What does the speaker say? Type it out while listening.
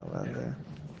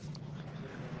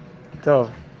טוב.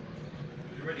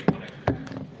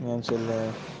 עניין של...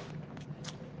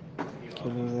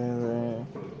 כאילו זה...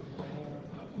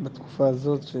 בתקופה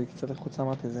הזאת שקצת לחוץ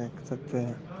אמרתי, זה קצת... כאילו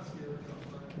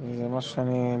זה משהו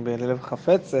שאני בלב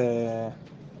חפץ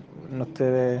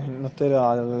נוטה לו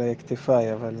על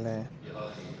כתפיי,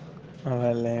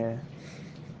 אבל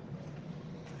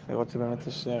לראות שבאמת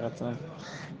יש רצון.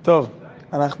 טוב,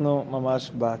 אנחנו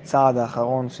ממש בצעד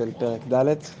האחרון של פרק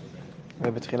ד'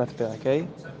 ובתחילת פרק ה'.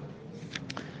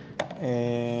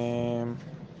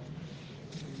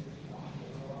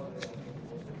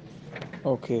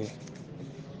 אוקיי.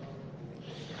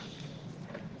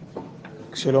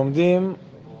 כשלומדים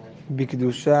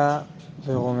בקדושה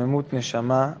ורוממות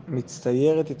נשמה,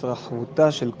 מצטיירת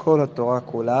התרחבותה של כל התורה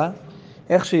כולה,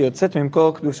 איך שהיא יוצאת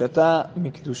ממקור קדושתה,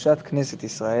 מקדושת כנסת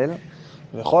ישראל,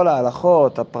 וכל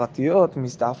ההלכות הפרטיות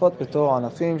מסתעפות בתור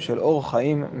ענפים של אור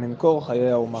חיים ממקור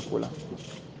חיי האומה כולה.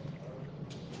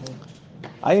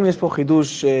 האם יש פה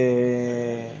חידוש,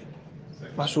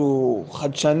 משהו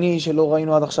חדשני שלא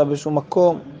ראינו עד עכשיו בשום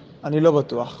מקום? אני לא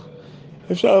בטוח.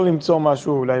 אפשר למצוא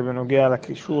משהו אולי בנוגע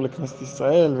לקישור לכנסת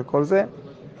ישראל וכל זה,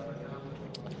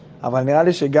 אבל נראה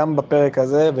לי שגם בפרק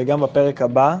הזה וגם בפרק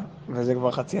הבא, וזה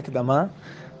כבר חצי הקדמה,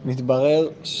 מתברר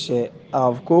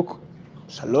שהרב קוק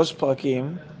 3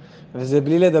 פרקים, וזה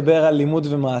בלי לדבר על לימוד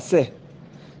ומעשה.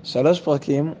 3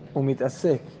 פרקים הוא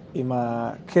מתעסק עם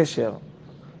הקשר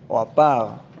או הפער,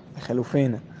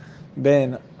 לחלופין,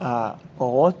 בין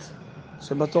האורות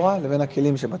שבתורה לבין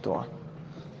הכלים שבתורה.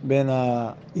 בין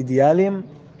האידיאלים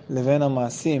לבין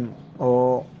המעשים,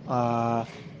 או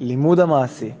הלימוד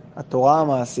המעשי, התורה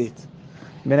המעשית,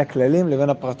 בין הכללים לבין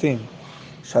הפרטים.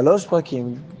 3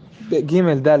 פרקים,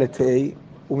 ג' ד' ה',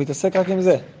 הוא מתעסק רק עם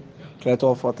זה. כלי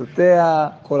התורה ופרטותיה,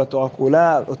 כל התורה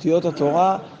כולה, אותיות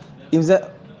התורה, עם זה.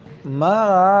 מה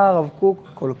ראה הרב קוק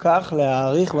כל כך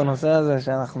להעריך בנושא הזה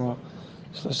שאנחנו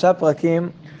 3 פרקים,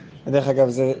 בדרך אגב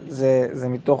זה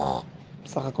מתוך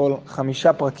בסך הכל 5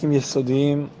 פרקים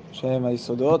יסודיים שהם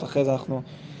היסודות. אחרי זה אנחנו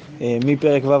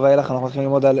מפרק ו' ואילך אנחנו מתחילים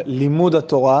ללמוד על לימוד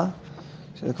התורה,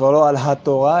 שזה כבר לא על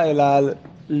התורה אלא על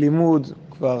לימוד,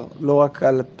 כבר לא רק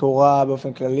על תורה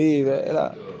באופן כללי אלא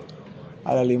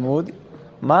על הלימוד.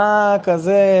 מה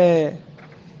כזה,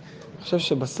 אני חושב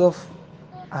שבסוף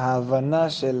ההבנה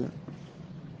של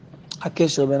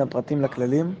הקשר בין הפרטים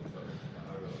לכללים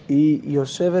היא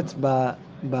יושבת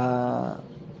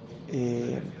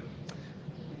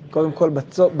קודם כל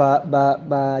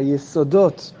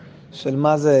ביסודות של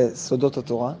מה זה סודות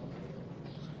התורה.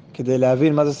 כדי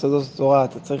להבין מה זה סודות התורה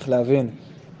אתה צריך להבין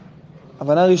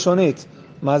הבנה ראשונית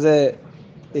מה זה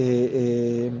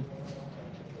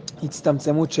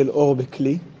הצטמצמות של אור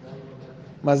בכלי,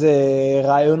 מה זה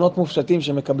רעיונות מופשטים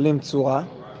שמקבלים צורה,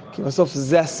 כי בסוף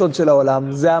זה הסוד של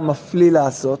העולם, זה המפליא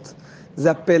לעשות,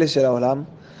 זה הפלא של העולם.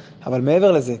 אבל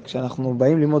מעבר לזה, כשאנחנו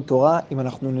באים ללמוד תורה, אם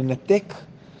אנחנו ננתק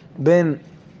בין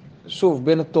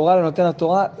התורה לנותן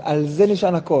התורה, על זה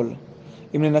נשען הכל.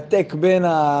 אם ננתק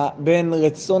בין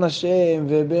רצון השם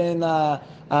ובין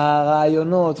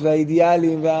הרעיונות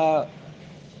והאידיאלים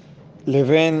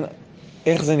לבין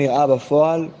איך זה נראה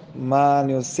בפועל, מה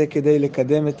אני עושה כדי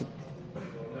לקדם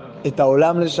את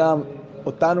העולם לשם,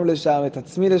 אותנו לשם, את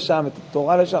עצמי לשם, את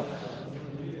התורה לשם.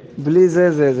 בלי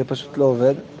זה פשוט לא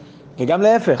עובד. וגם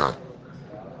להפך,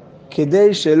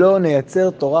 כדי שלא נייצר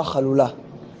תורה חלולה,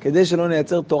 כדי שלא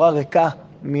נייצר תורה ריקה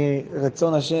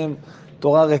מרצון השם,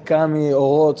 תורה ריקה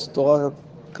מאורות, תורה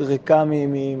ריקה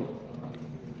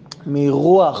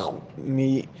מרוח,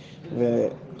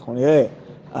 ואנחנו נראה,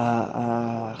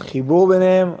 החיבור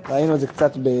ביניהם, ראינו את זה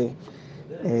קצת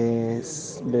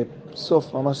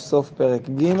בסוף, ממש סוף פרק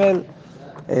ג',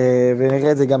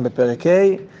 ונראה את זה גם בפרק ה'.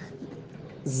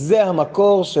 זה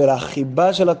המקור של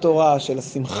החיבה של התורה, של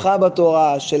השמחה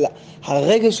בתורה, של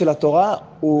הרגש של התורה,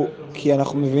 הוא כי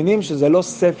אנחנו מבינים שזה לא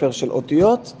ספר של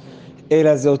אותיות,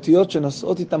 אלא זה אותיות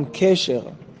שנושאות איתם קשר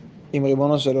עם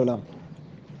ריבונו של עולם.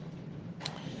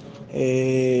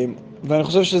 ואני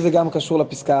חושב שזה גם קשור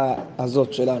לפסקה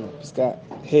הזאת שלנו, פסקה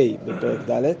ה' בפרק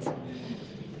ד',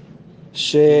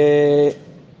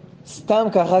 שסתם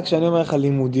ככה כשאני אומר לך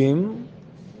לימודים,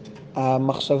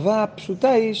 המחשבה הפשוטה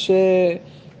היא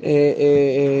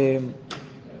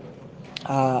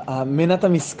מנת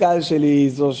המשכל שלי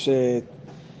היא זו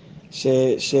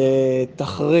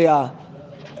שתכריע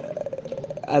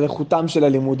על איכותם של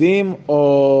הלימודים,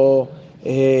 או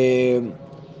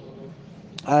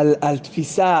על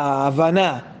תפיסה,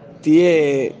 ההבנה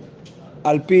תהיה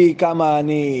על פי כמה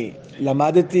אני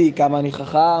למדתי, כמה אני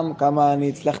חכם, כמה אני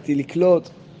הצלחתי לקלוט.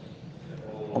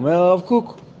 אומר הרב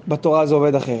קוק, בתורה זה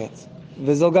עובד אחרת.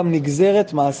 וזו גם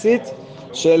נגזרת מעשית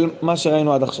של מה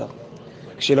שראינו עד עכשיו.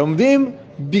 כשלומדים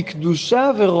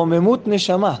בקדושה ורוממות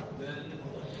נשמה.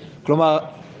 כלומר,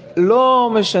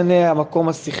 לא משנה המקום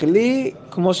השכלי,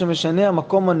 כמו שמשנה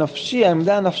המקום הנפשי,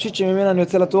 העמדה הנפשית שממנה אני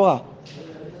יוצא לתורה.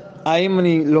 האם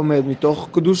אני לומד מתוך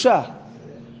קדושה,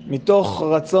 מתוך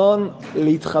רצון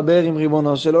להתחבר עם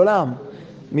ריבונו של עולם,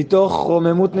 מתוך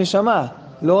רוממות נשמה,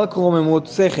 לא רק רוממות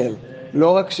שכל,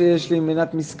 לא רק שיש לי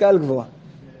מנת משכל גבוהה.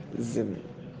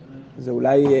 זה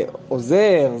אולי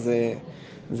עוזר,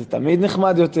 זה תמיד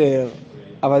נחמד יותר,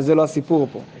 אבל זה לא הסיפור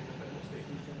פה.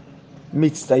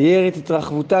 מצטיירת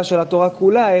התרחבותה של התורה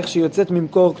כולה, איך שהיא יוצאת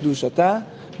ממקור קדושתה,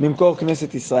 ממקור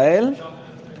כנסת ישראל,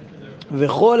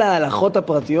 וכל ההלכות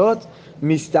הפרטיות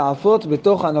מסתעפות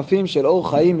בתוך ענפים של אור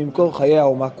חיים ממקור חיי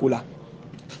האומה כולה.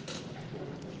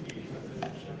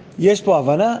 יש פה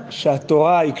הבנה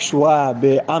שהתורה היא קשורה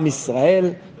בעם ישראל,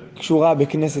 קשורה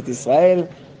בכנסת ישראל.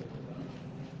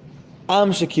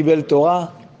 עם שקיבל תורה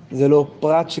זה לא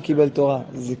פרט שקיבל תורה,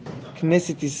 זה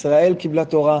כנסת ישראל קיבלה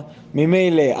תורה.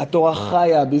 ממילא התורה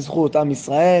חיה בזכות עם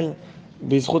ישראל,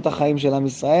 בזכות החיים של עם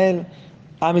ישראל.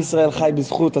 עם ישראל חי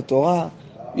בזכות התורה,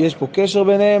 יש פה קשר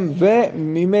ביניהם,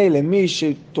 וממילא מי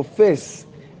שתופס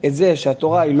את זה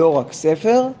שהתורה היא לא רק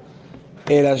ספר,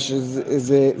 אלא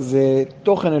שזה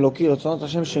תוכן אלוקי, רצונות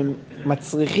השם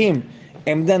שמצריכים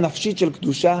עמדה נפשית של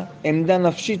קדושה, עמדה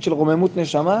נפשית של רוממות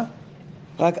נשמה,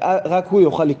 רק הוא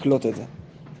יוכל לקלוט את זה.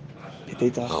 את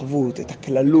ההתרחבות, את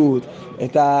הכללות,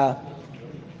 את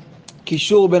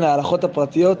הקישור בין ההלכות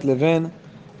הפרטיות לבין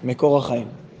מקור החיים.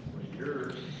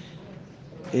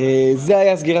 זה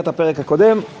היה סגירת הפרק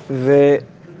הקודם,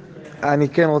 ואני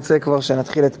כן רוצה כבר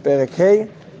שנתחיל את פרק ה'.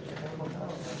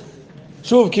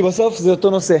 שוב, כי בסוף זה אותו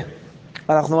נושא.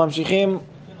 אנחנו ממשיכים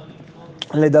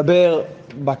לדבר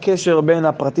בקשר בין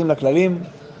הפרטים לכללים.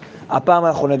 הפעם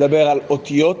אנחנו נדבר על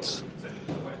אותיות,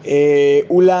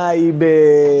 אולי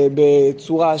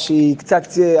בצורה שהיא קצת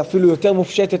אפילו יותר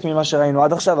מופשטת ממה שראינו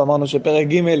עד עכשיו. אמרנו שפרק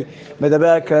ג' מדבר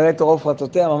על כללי תורה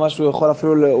ופרטותיה, ממש הוא יכול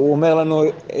אפילו, הוא אומר לנו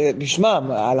בשמם,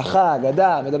 ההלכה,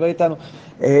 אגדה, מדבר איתנו.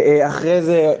 אחרי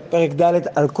זה פרק ד'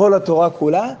 על כל התורה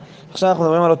כולה. עכשיו אנחנו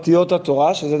מדברים על אותיות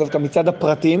התורה, שזה דווקא מצד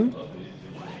הפרטים,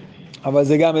 אבל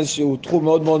זה גם איזשהו תחום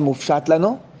מאוד מאוד מופשט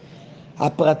לנו.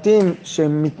 הפרטים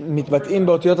שמתבטאים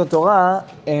באותיות התורה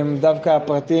הם דווקא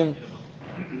הפרטים,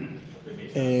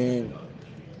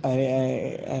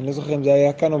 אני לא זוכר אם זה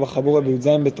היה כאן או בחבורה בי"ז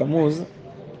בתמוז,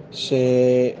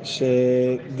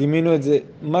 שדימינו את זה,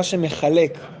 מה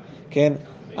שמחלק, כן?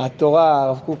 התורה,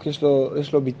 הרב קוק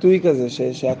יש לו ביטוי כזה,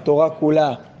 שהתורה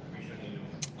כולה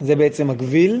זה בעצם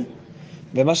הגביל,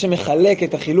 ומה שמחלק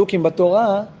את החילוקים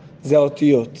בתורה זה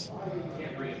האותיות.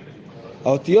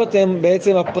 האותיות הם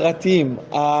בעצם הפרטים,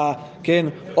 כן,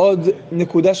 עוד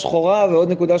נקודה שחורה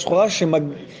ועוד נקודה שחורה,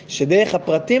 שדרך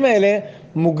הפרטים האלה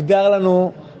מוגדר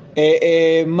לנו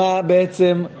מה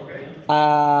בעצם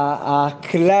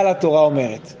הכלל התורה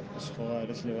אומרת. שחורה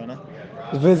אלה של לבנה?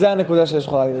 וזה הנקודה של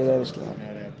שחורה אלה של לבנה.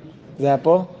 זה היה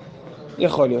פה?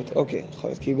 יכול להיות, אוקיי, יכול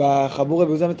להיות. כי בחבורה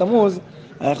בי"ז בתמוז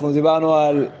אנחנו דיברנו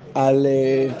על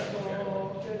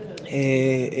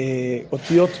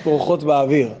אותיות פורחות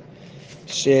באוויר,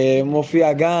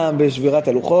 שמופיע גם בשבירת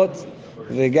הלוחות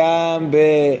וגם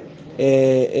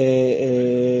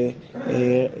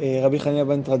ברבי חנינא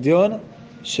בן תרדיון,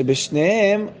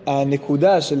 שבשניהם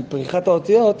הנקודה של פריחת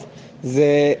האותיות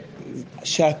זה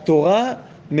שהתורה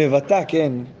מבטא,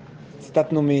 כן,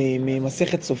 ציטטנו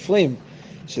ממסכת סופרים,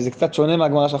 שזה קצת שונה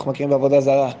מהגמרא שאנחנו מכירים בעבודה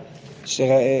זרה,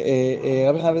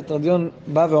 שרבי חנינא בן תרדיון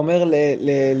בא ואומר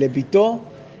לביתו,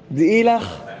 דעי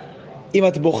לך, אם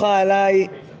את בוכה עליי,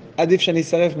 עדיף שאני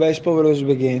אשרף באש פה ולא אש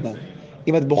בגיהנם.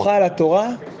 אם את בוכה על התורה,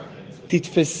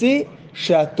 תתפסי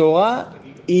שהתורה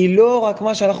היא לא רק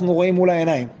מה שאנחנו רואים מול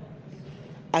העיניים.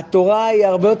 התורה היא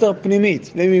הרבה יותר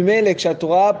פנימית. וממילא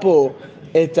כשהתורה פה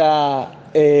את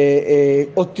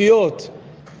האותיות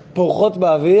פורחות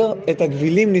באוויר, את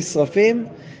הגבילים נשרפים,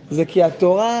 זה כי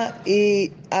התורה היא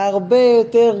הרבה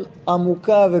יותר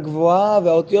עמוקה וגבוהה,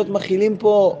 והאותיות מכילים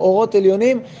פה אורות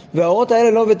עליונים, והאורות האלה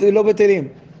לא בטלים.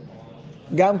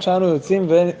 גם כשאנו יוצאים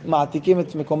ומעתיקים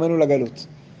את מקומנו לגלות.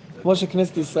 כמו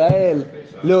שכנסת ישראל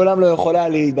לעולם לא יכולה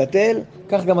להתבטל,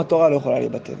 כך גם התורה לא יכולה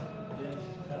להתבטל.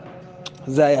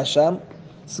 זה היה שם,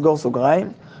 סגור סוגריים.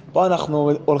 פה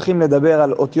אנחנו הולכים לדבר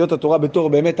על אותיות התורה בתור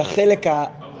באמת החלק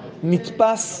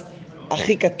הנתפס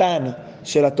הכי קטן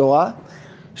של התורה,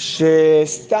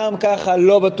 שסתם ככה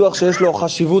לא בטוח שיש לו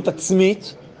חשיבות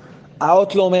עצמית.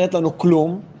 האות לא אומרת לנו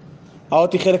כלום.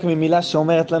 האות היא חלק ממילה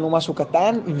שאומרת לנו משהו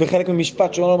קטן, וחלק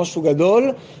ממשפט שאומר לנו משהו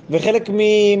גדול, וחלק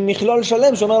ממכלול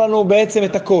שלם שאומר לנו בעצם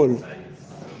את הכל.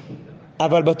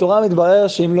 אבל בתורה מתברר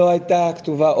שאם לא הייתה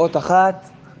כתובה אות אחת,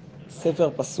 ספר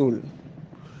פסול.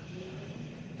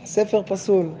 הספר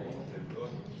פסול.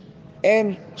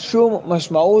 אין שום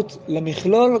משמעות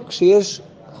למכלול כשיש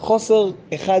חוסר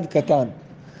אחד קטן,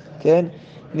 כן?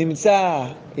 נמצא,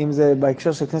 אם זה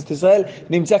בהקשר של כנסת ישראל,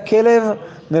 נמצא כלב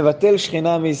מבטל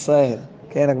שכינה מישראל,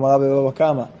 כן? הגמרא בבבא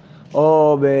קמא,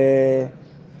 או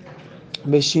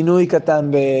בשינוי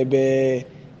קטן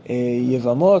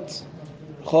ביבמות,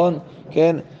 נכון?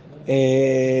 כן?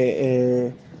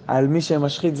 על מי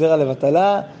שמשחית זרע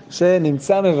לבטלה,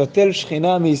 שנמצא מבטל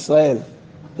שכינה מישראל.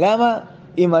 למה?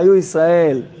 אם היו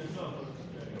ישראל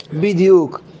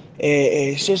בדיוק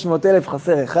 600,000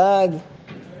 חסר אחד,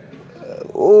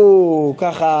 הוא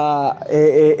ככה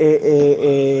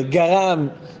גרם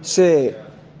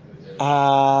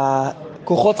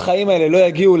שהכוחות חיים האלה לא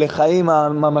יגיעו לחיים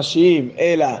הממשיים,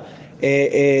 אלא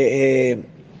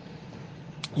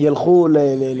ילכו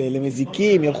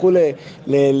למזיקים, ילכו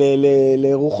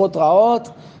לרוחות רעות,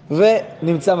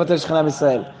 ונמצא מבטל שכינה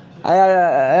מישראל.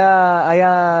 היה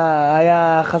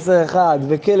חסר אחד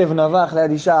וכלב נבח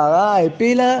ליד אישה הרע,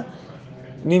 הפילה,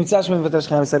 נמצא שמבטל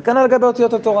שכינה מישראל. כאן על גבי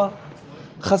אותיות התורה,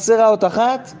 חסרה אות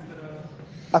אחת,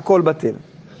 הכל בטל.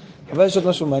 אבל יש עוד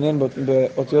משהו מעניין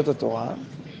באותיות התורה,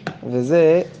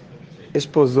 וזה, יש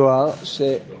פה זוהר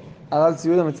שהרב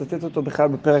צבי יהודה מצטט אותו בכלל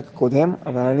בפרק הקודם,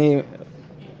 אבל אני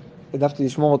העדפתי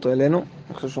לשמור אותו אלינו,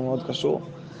 אני חושב שהוא מאוד קשור.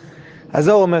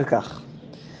 הזוהר אומר כך: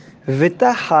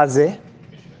 ותחזה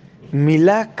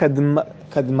מילה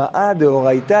קדמאה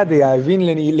דאורייתא דאבין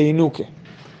לינוקה.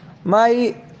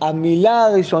 מהי המילה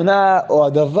הראשונה או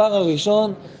הדבר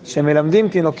הראשון שמלמדים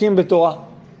תינוקים בתורה?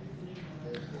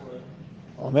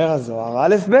 אומר הזוהר,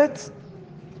 א' ב',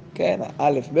 כן,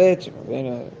 א' ב',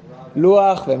 שמביאים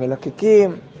לוח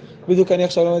ומלקקים. בדיוק אני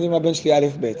עכשיו לומד עם הבן שלי א'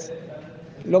 ב'.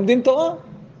 לומדים תורה,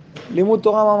 לימוד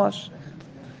תורה ממש.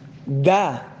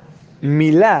 דע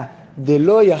מילה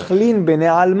דלא יכלין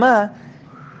בנעלמה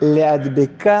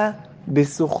להדבקה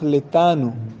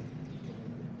בסוכלתנו.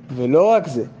 ולא רק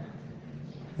זה,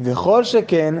 וכל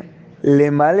שכן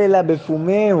למלא לה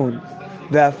בפומיון,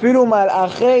 ואפילו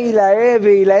מלאכי אילאה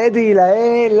ואילאה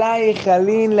דאילאה לה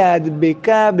יכלין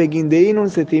להדבקה בגינדאינון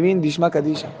סתימין דשמא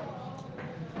קדישא.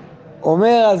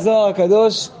 אומר הזוהר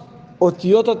הקדוש,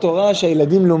 אותיות התורה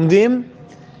שהילדים לומדים,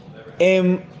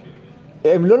 הם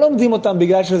לא לומדים אותם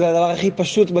בגלל שזה הדבר הכי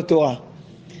פשוט בתורה,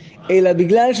 אלא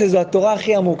בגלל שזו התורה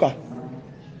הכי עמוקה.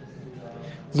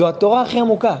 זו התורה הכי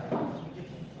עמוקה.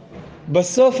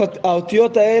 בסוף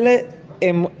האותיות האלה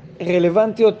הן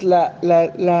רלוונטיות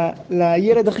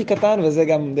לילד הכי קטן, וזה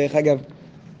גם דרך אגב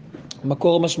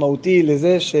מקור משמעותי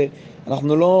לזה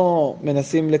שאנחנו לא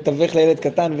מנסים לתווך לילד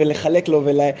קטן ולחלק לו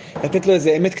ולתת לו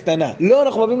איזה אמת קטנה. לא,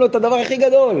 אנחנו מביאים לו את הדבר הכי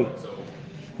גדול.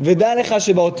 ודע לך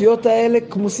שבאותיות האלה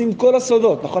כמוסים כל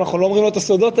הסודות. נכון, אנחנו לא אומרים לו את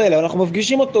הסודות האלה, אבל אנחנו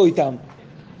מפגישים אותו איתם.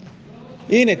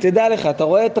 הנה, תדע לך, אתה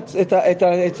רואה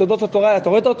את סודות התורה, אתה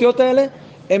רואה את האותיות האלה?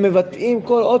 הם מבטאים,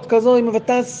 כל אות כזו היא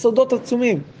מבטאה סודות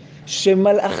עצומים,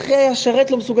 שמלאכי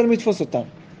השרת לא מסוגלים לתפוס אותם.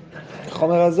 כך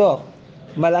אומר הזוהר,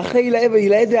 מלאכי אילאה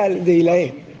ואילאה דאילאה.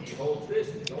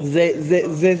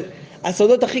 זה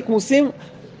הסודות הכי כמוסים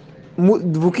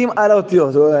דבוקים על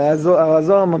האותיות.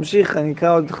 הזוהר ממשיך, אני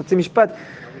אקרא עוד חצי משפט.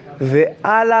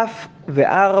 ואלף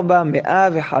וארבע מאה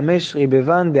וחמש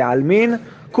ריבבן דעלמין,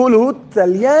 כול הוא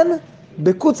צליין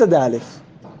בקוצה דאלף.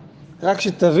 רק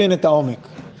שתבין את העומק.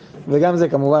 וגם זה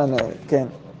כמובן, כן,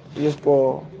 יש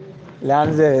פה,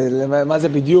 לאן זה, מה זה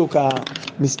בדיוק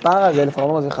המספר הזה,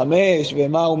 1405,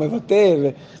 ומה הוא מבטא,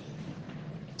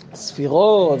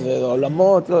 וספירות,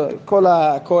 ועולמות,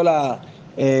 כל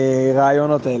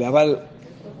הרעיונות האלה. אבל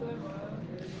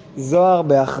זוהר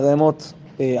באחרמות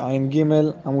עין ג'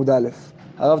 עמוד א',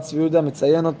 הרב צבי יהודה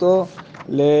מציין אותו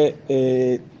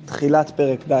לתחילת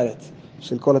פרק ד'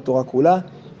 של כל התורה כולה.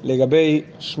 לגבי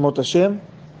שמות השם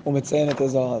הוא מציין את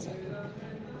הזוהר הזה.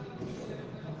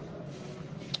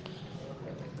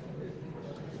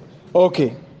 אוקיי,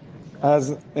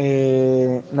 אז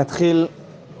נתחיל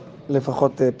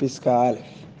לפחות פסקה א'.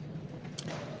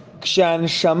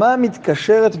 כשהנשמה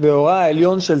מתקשרת באורה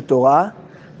העליון של תורה,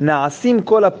 נעשים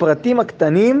כל הפרטים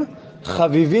הקטנים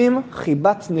חביבים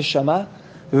חיבת נשמה,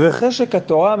 וחשק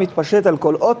התורה מתפשט על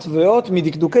כל אות ואות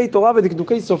מדקדוקי תורה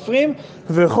ודקדוקי סופרים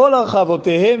וכל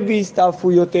הרחבותיהם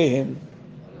והסתעפויותיהם.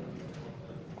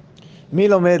 מי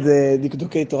לומד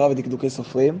דקדוקי תורה ודקדוקי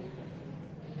סופרים?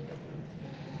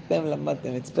 אתם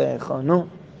למדתם מצפה, נכון? נו.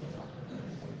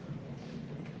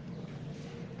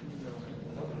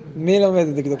 מי לומד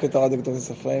דקדוקי תורה ודקדוקי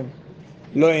סופרים?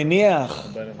 לא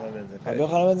הניח. רבי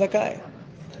יוחנן בן זכאי.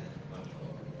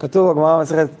 כתוב בגמרא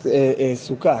במסכת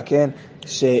סוכה, כן?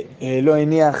 שלא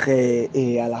הניח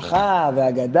הלכה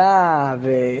והגדה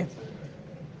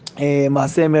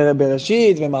מעשה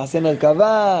בראשית ומעשה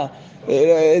מרכבה,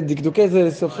 דקדוקי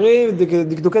סופרים,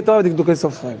 דקדוקי תורה ודקדוקי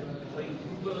סופרים.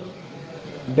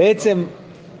 בעצם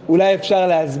אולי אפשר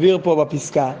להסביר פה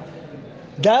בפסקה,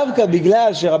 דווקא בגלל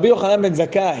שרבי יוחנן בן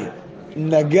זכאי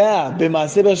נגע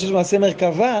במעשה בראשית ומעשה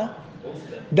מרכבה,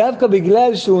 דווקא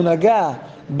בגלל שהוא נגע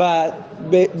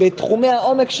בתחומי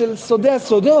העומק של סודי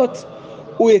הסודות,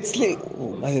 הוא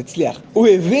הצליח. הוא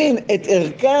הבין את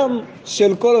ערכם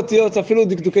של כל אותיות, אפילו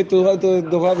דקדוקי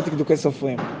תורה ודקדוקי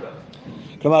סופרים.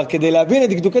 כלומר, כדי להבין את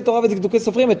דקדוקי תורה ודקדוקי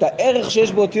סופרים, את הערך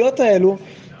שיש באותיות האלו,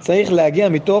 צריך להגיע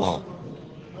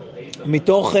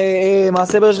מתוך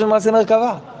מעשה בראשית ומעשה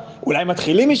מרכבה. אולי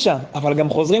מתחילים משם, אבל גם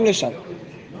חוזרים לשם.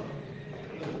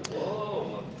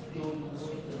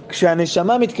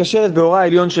 כשהנשמה מתקשרת באורה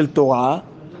העליון של תורה,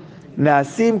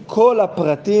 נעשים כל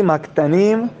הפרטים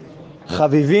הקטנים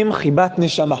חביבים חיבת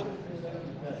נשמה.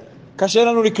 קשה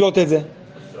לנו לקלוט את זה.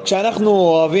 כשאנחנו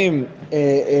אוהבים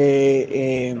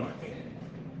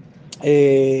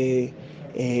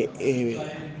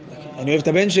אני אוהב את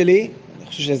הבן שלי, אני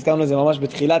חושב שהזכרנו את זה ממש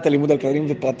בתחילת הלימוד על כללים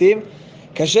ופרטים,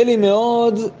 קשה לי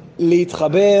מאוד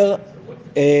להתחבר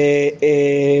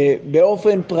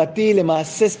באופן פרטי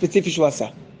למעשה ספציפי שהוא עשה.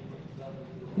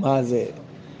 מה זה?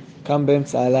 קם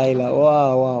באמצע הלילה,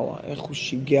 וואו, איך הוא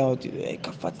שיגע אותי,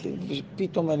 קפץ לי,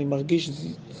 ופתאום אני מרגיש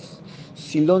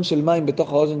סילון של מים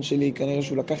בתוך האוזן שלי, כנראה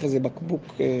שהוא לקח איזה בקבוק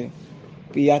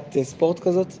פיית ספורט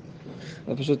כזאת,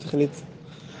 ופשוט החליט,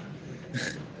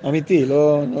 אמיתי,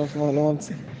 לא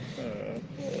ממציא.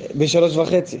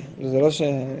 ב3:30, זה לא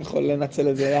שיכול לנצל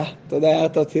את זה, תודה,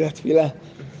 הערת אותי לתפילה.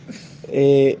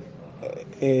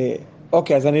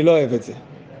 אוקיי, אז אני לא אוהב את זה.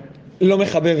 לא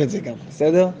מחבב את זה גם,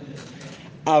 בסדר?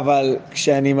 אבל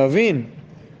כשאני מבין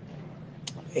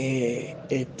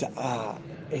את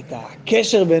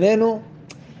הקשר בינינו,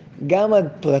 גם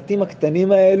הפרטים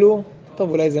הקטנים האלו,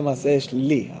 טוב, אולי זה מעשה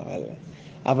שלילי,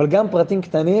 אבל גם פרטים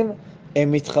קטנים,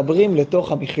 הם מתחברים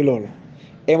לתוך המכלול.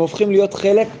 הם הופכים להיות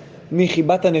חלק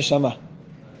מחיבת הנשמה.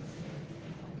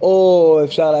 או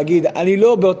אפשר להגיד, אני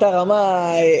לא באותה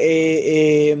רמה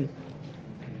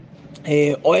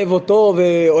אוהב אותו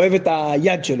ואוהב את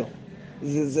היד שלו.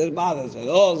 זה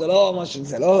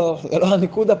לא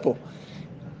הנקודה פה.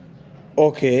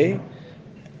 אוקיי.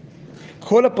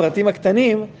 כל הפרטים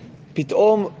הקטנים,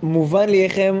 פתאום מובן לי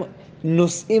איך הם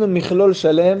נושאים מכלול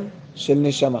שלם של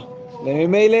נשמה.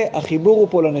 וממילא החיבור הוא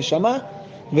פה לנשמה,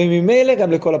 וממילא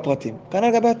גם לכל הפרטים. כאן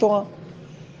על גבי התורה.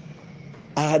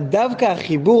 דווקא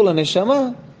החיבור לנשמה,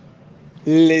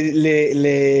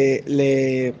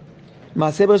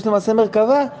 למעשה בראשית ומעשה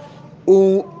מרכבה,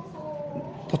 הוא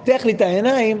פותח לי את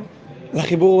העיניים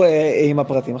לחיבור עם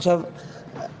הפרטים. עכשיו,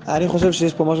 אני חושב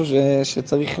שיש פה משהו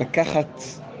שצריך לקחת,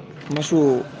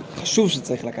 משהו חשוב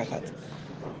שצריך לקחת.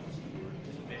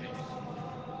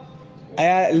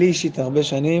 היה לי אישית הרבה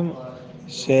שנים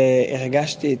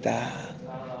שהרגשתי את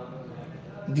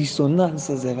הדיסוננס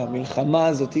הזה והמלחמה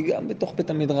הזאת גם בתוך בית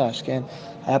המדרש, כן?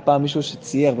 היה פעם מישהו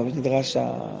שצייר בבית מדרש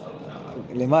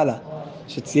למעלה,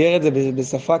 שצייר את זה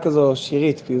בשפה כזו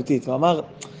שירית, פיוטית, ואמר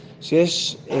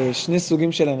שיש שני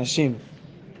סוגים של אנשים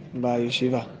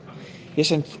בישיבה.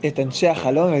 יש את אנשי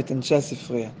החלום ואת אנשי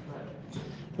הספרייה.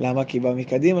 למה? כי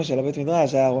במקדימה של הבית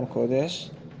מדרש היה ארון קודש,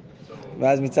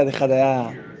 ואז מצד אחד היה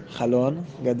חלון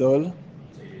גדול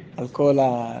על כל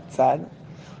הצד,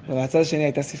 ומהצד השני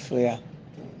הייתה ספרייה.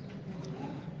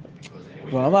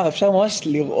 והוא אמר, אפשר ממש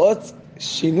לראות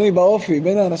שינוי באופי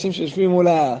בין האנשים שיושבים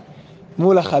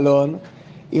מול החלון,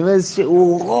 עם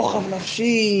איזשהו רוחב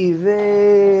נפשי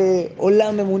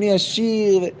ועולם אמוני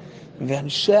עשיר,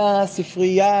 ואנשי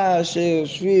הספרייה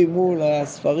שיושבים מול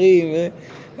הספרים,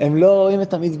 הם לא רואים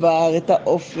את המדבר, את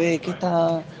האופק, את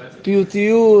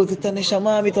הפיוטיות, את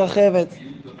הנשמה המתרחבת.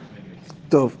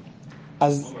 טוב,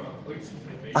 אז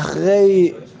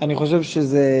אחרי, אני חושב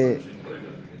שזה,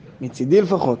 מצידי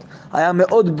לפחות, היה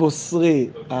מאוד בוסרי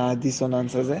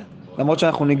הדיסוננס הזה, למרות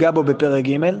שאנחנו ניגע בו בפרק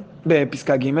ג',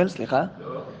 בפסקה ג', סליחה.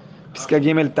 פסקה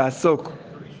ג' תעסוק,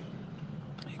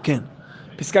 כן,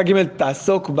 פסקה ג'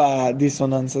 תעסוק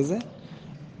בדיסוננס הזה,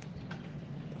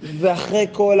 ואחרי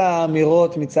כל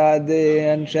האמירות מצד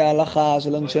אנשי ההלכה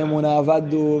של אנשי אמונה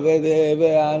עבדו,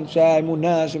 ואנשי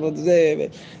האמונה שבוד זה,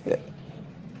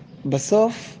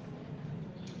 בסוף,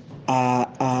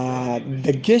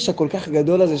 הדגש הכל כך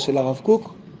גדול הזה של הרב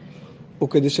קוק, הוא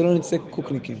כדי שלא נצא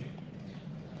קוקניקים.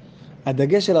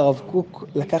 הדגש של הרב קוק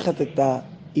לקחת את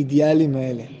האידיאלים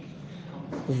האלה,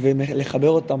 ולחבר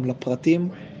אותם לפרטים,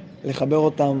 לחבר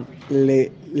אותם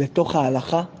לתוך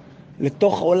ההלכה,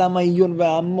 לתוך העולם העיון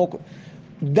והעמוק.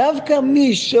 דווקא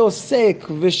מי שעוסק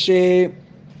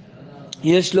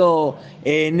יש לו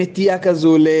נטייה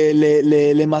כזו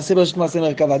למעשה בראשית מעשה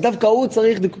מרכבה. דווקא הוא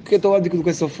צריך דקדוקי תורה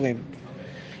ודקדוקי סופרים.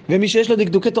 ומי שיש לו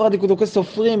דקדוקי תורה ודקדוקי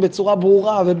סופרים בצורה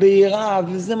ברורה ובהירה,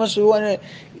 וזה מה שהוא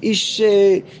איש,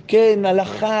 כן,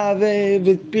 הלכה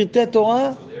ופרטי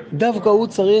תורה, דווקא הוא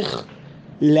צריך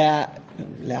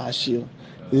להעשיר,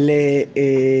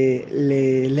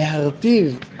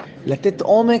 להרטיב, לתת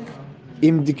עומק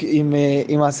עם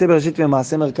מעשה בראשית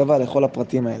ומעשה מרכבה לכל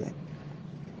הפרטים האלה.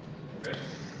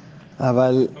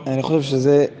 אבל אני חושב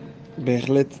שזה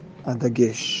בהחלט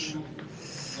הדגש.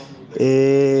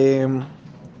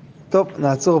 טוב,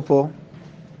 נעצור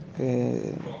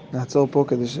פה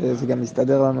כדי שזה גם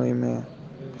יסתדר לנו עם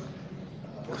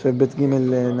עכשיו ב' ג'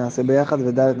 נעשה ביחד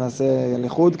וד' נעשה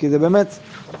לחוד, כי זה באמת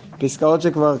פסקאות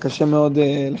שכבר קשה מאוד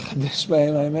לחדש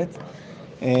בהם האמת.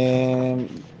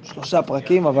 3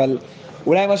 פרקים, אבל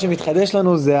אולי מה שמתחדש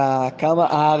לנו זה כמה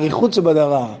האריכות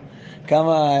שבדבר,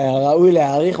 כמה ראוי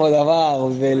להעריך בדבר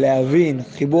ולהבין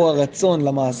חיבור הרצון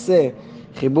למעשה,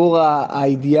 חיבור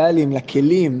האידיאלים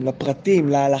לכלים, לפרטים,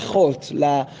 להלכות,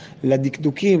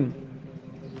 לדקדוקים,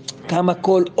 כמה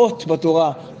כל אות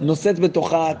בתורה נושאת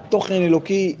בתוכה תוכן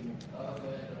אלוקי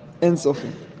אינסופי.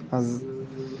 אז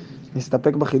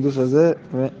נסתפק בחידוש הזה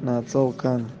ונעצור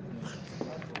כאן.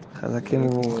 חזקים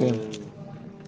וברוכים.